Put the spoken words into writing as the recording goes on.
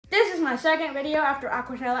my second video after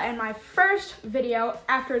Aquashella and my first video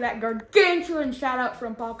after that gargantuan shout out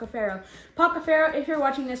from Paul-Cafaro. Paul-Cafaro, if you're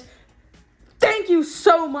watching this, thank you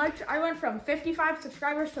so much. I went from 55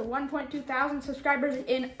 subscribers to 1.2 thousand subscribers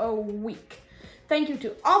in a week. Thank you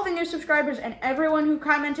to all the new subscribers and everyone who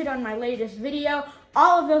commented on my latest video.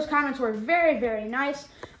 All of those comments were very, very nice.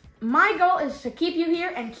 My goal is to keep you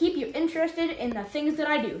here and keep you interested in the things that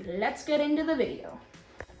I do. Let's get into the video.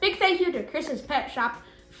 Big thank you to Chris's Pet Shop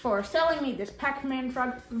for selling me this Pac-Man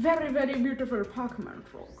frog. Very, very beautiful Pac-Man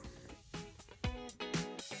frog.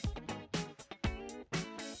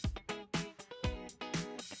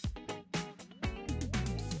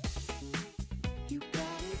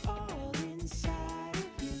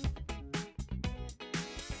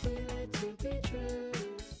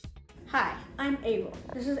 Hi, I'm Abel.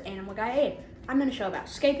 This is Animal Guy Abe. I'm going to show about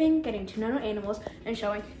escaping, getting to know animals, and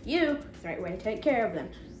showing you the right way to take care of them.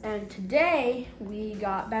 And today, we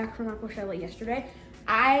got back from Aquashella yesterday.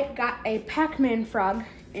 I got a Pac-Man frog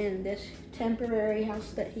in this temporary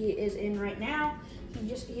house that he is in right now.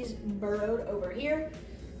 He's burrowed over here.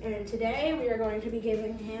 And today, we are going to be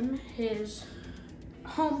giving him his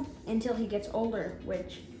home until he gets older,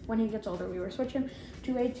 which, when he gets older, we will switch him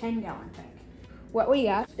to a 10-gallon tank. What we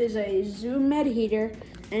got is a Zoom Med heater,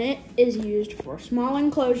 and it is used for small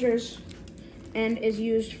enclosures and is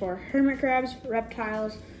used for hermit crabs,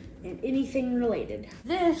 reptiles, and anything related.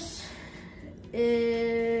 This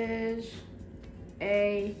is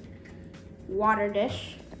a water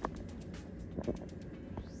dish.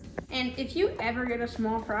 And if you ever get a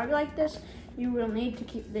small frog like this, you will need to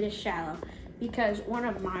keep the dish shallow, because one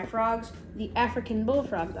of my frogs, the African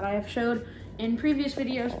bullfrog that I have showed in previous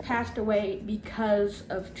videos, passed away because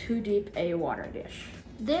of too deep a water dish.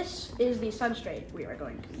 This is the substrate we are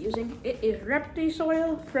going to be using. It is Repti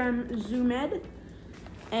soil from Zoomed.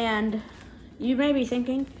 And you may be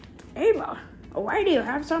thinking, Ava, why do you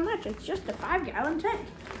have so much? It's just a 5-gallon tank.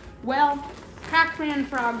 Well, Pac-Man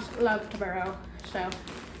frogs love to burrow, so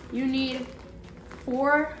you need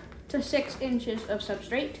 4 to 6 inches of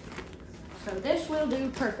substrate. So this will do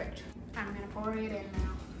perfect. I'm gonna pour it in now.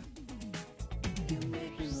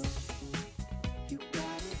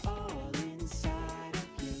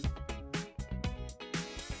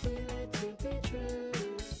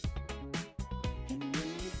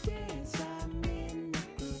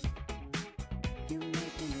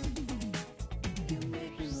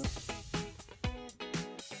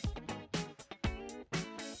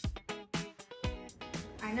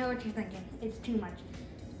 I know what you're thinking, it's too much.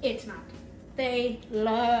 It's not. They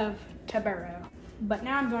love to burrow. But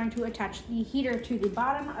now I'm going to attach the heater to the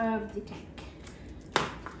bottom of the tank.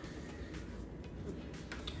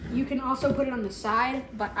 You can also put it on the side,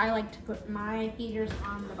 but I like to put my heaters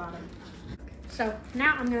on the bottom. So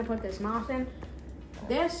now I'm gonna put this moss in.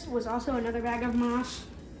 This was also another bag of moss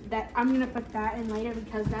that I'm gonna put that in later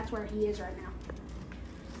because that's where he is right now.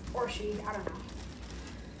 Or she, I don't know.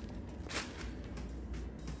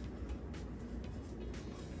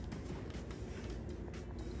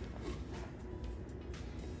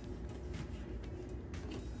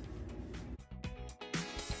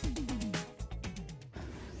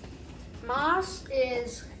 Moss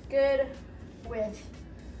is good with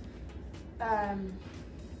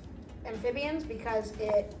amphibians because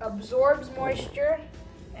it absorbs moisture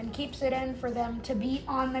and keeps it in for them to be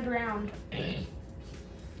on the ground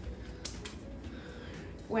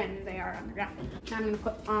when they are on the ground. Now I'm going to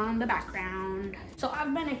put on the background. So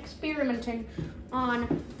I've been experimenting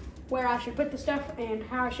on where I should put the stuff and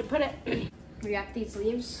how I should put it. We got these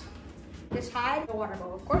leaves, this hide, the water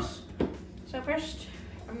bowl, of course. So first,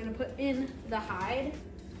 I'm gonna put in the hide.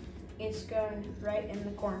 It's going right in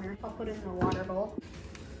the corner. I'll put in the water bowl.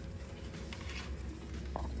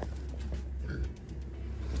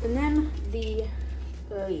 And then the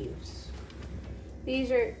leaves. These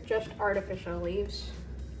are just artificial leaves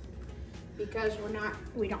because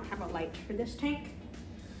we don't have a light for this tank.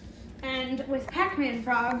 And with Pac-Man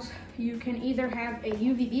frogs, you can either have a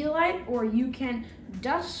UVB light or you can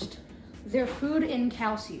dust their food in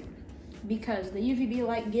calcium, because the UVB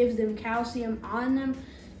light gives them calcium on them,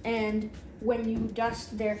 and when you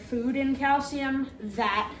dust their food in calcium,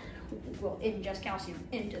 that will ingest calcium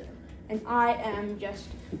into them. And I am just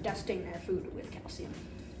dusting their food with calcium.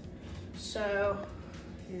 So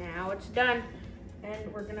now it's done,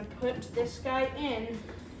 and we're gonna put this guy in.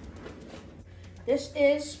 This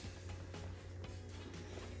is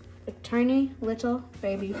a tiny little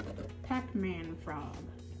baby Pac-Man frog.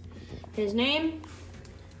 His name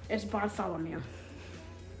is Bartholomew.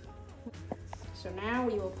 So now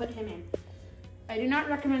we will put him in. I do not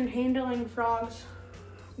recommend handling frogs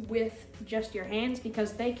with just your hands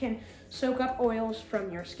because they can soak up oils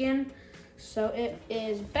from your skin. So it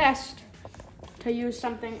is best to use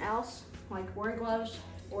something else, like wear gloves,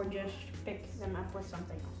 or just pick them up with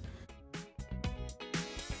something else.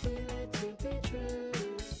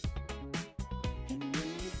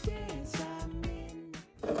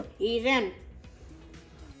 He's in.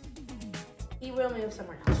 He will move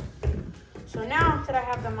somewhere else. So now that I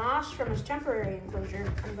have the moss from his temporary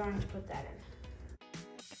enclosure, I'm going to put that in.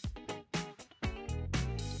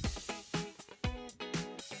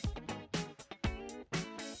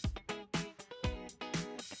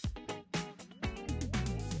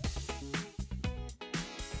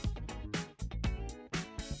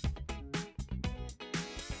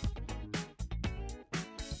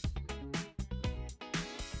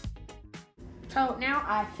 So now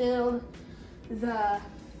I filled the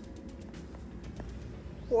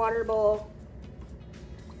water bowl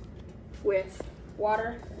with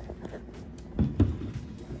water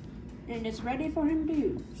and it's ready for him to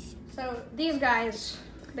use. So these guys,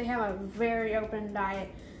 they have a very open diet.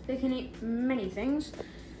 They can eat many things,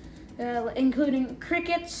 including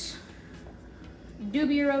crickets,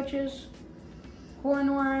 dubia roaches,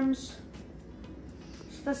 hornworms,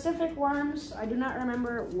 specific worms. I do not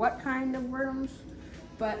remember what kind of worms,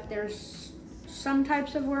 but there's some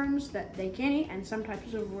types of worms that they can eat and some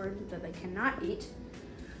types of worms that they cannot eat.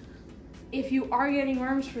 If you are getting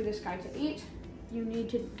worms for this guy to eat, you need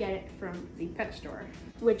to get it from the pet store,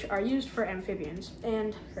 which are used for amphibians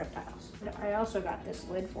and reptiles. I also got this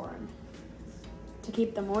lid for him to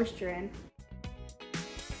keep the moisture in.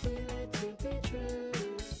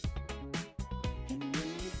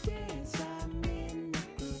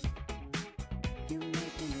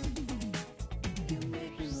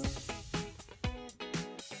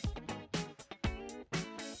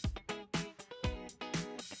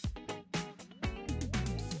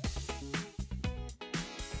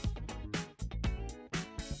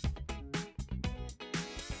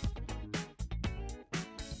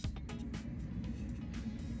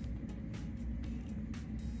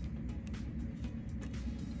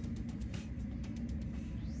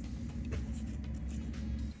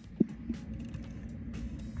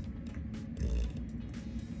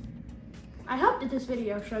 I hope that this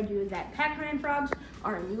video showed you that Pac-Man frogs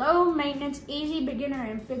are low maintenance, easy beginner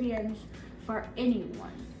amphibians for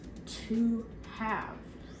anyone to have.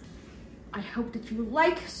 I hope that you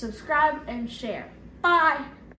like, subscribe, and share. Bye!